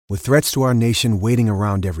With threats to our nation waiting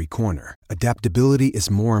around every corner, adaptability is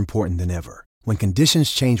more important than ever. When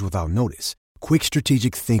conditions change without notice, quick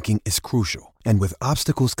strategic thinking is crucial. And with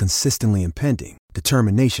obstacles consistently impending,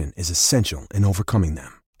 determination is essential in overcoming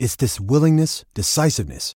them. It's this willingness,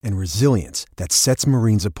 decisiveness, and resilience that sets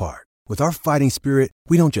Marines apart. With our fighting spirit,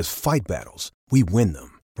 we don't just fight battles, we win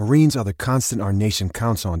them. Marines are the constant our nation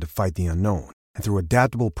counts on to fight the unknown. And through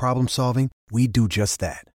adaptable problem solving, we do just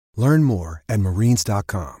that. Learn more at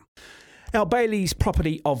marines.com. Our Bayley's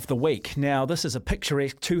property of the week. Now, this is a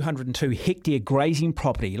picturesque 202 hectare grazing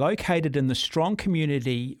property located in the strong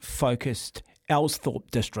community-focused Ellsthorpe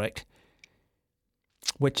district,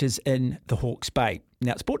 which is in the Hawke's Bay.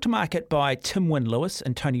 Now, it's brought to market by Tim Wynne-Lewis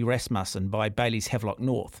and Tony Rasmussen by Bayley's Havelock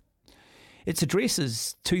North. Its address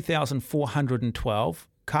is 2412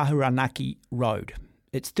 Kahuranaki Road.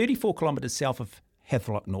 It's 34 kilometres south of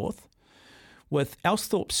Havelock North, with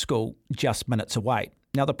Ellsthorpe School just minutes away.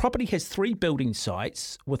 Now, the property has 3 building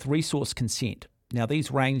sites with resource consent. Now,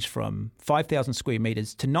 these range from 5,000 square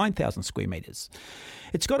metres to 9,000 square metres.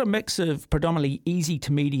 It's got a mix of predominantly easy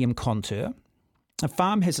to medium contour. The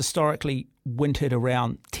farm has historically wintered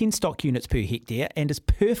around 10 stock units per hectare and is a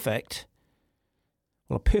perfect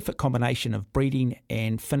combination of breeding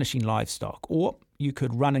and finishing livestock, or you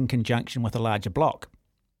could run in conjunction with a larger block.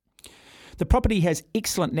 The property has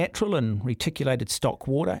excellent natural and reticulated stock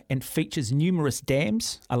water and features numerous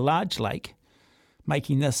dams, a large lake,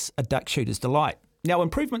 making this a duck shooter's delight. Now,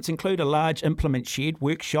 improvements include a large implement shed,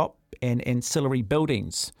 workshop and ancillary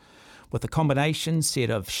buildings with a combination set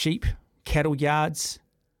of sheep, cattle yards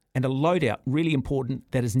and a loadout, really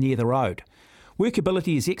important, that is near the road.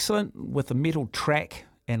 Workability is excellent with a metal track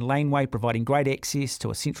and laneway providing great access to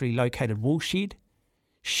a centrally located wool shed,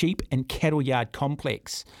 sheep and cattle yard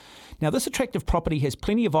complex. Now, this attractive property has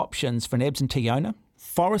plenty of options for an absentee owner,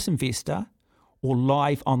 forest investor or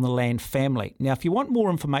live on the land family. Now, if you want more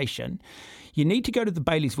information, you need to go to the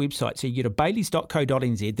Bayley's website. So you go to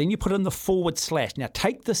baileys.co.nz, then you put in the /. Now,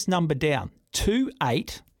 take this number down,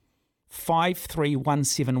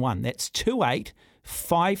 2853171. That's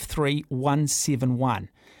 2853171.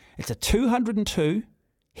 It's a 202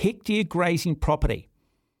 hectare grazing property.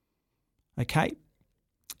 Okay?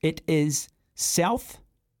 It is south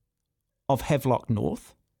of Havelock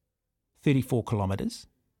North, 34 kilometres.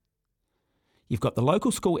 You've got the local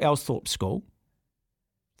school, Ellsthorpe School,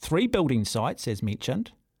 3 building sites, as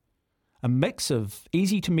mentioned, a mix of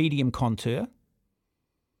easy to medium contour,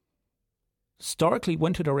 historically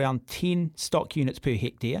wintered around 10 stock units per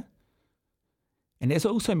hectare, and as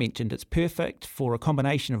also mentioned, it's perfect for a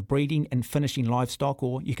combination of breeding and finishing livestock,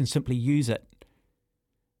 or you can simply use it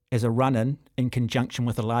as a run-in in conjunction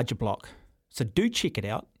with a larger block. So do check it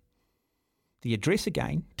out. The address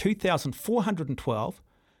again, 2412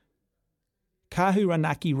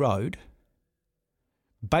 Kahuranaki Road,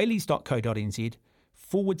 baileys.co.nz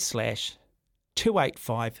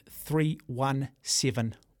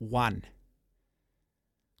 /2853171.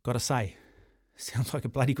 Got to say, sounds like a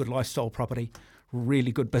bloody good lifestyle property,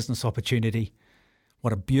 really good business opportunity.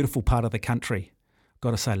 What a beautiful part of the country.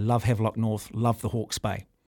 Got to say, love Havelock North, love the Hawke's Bay.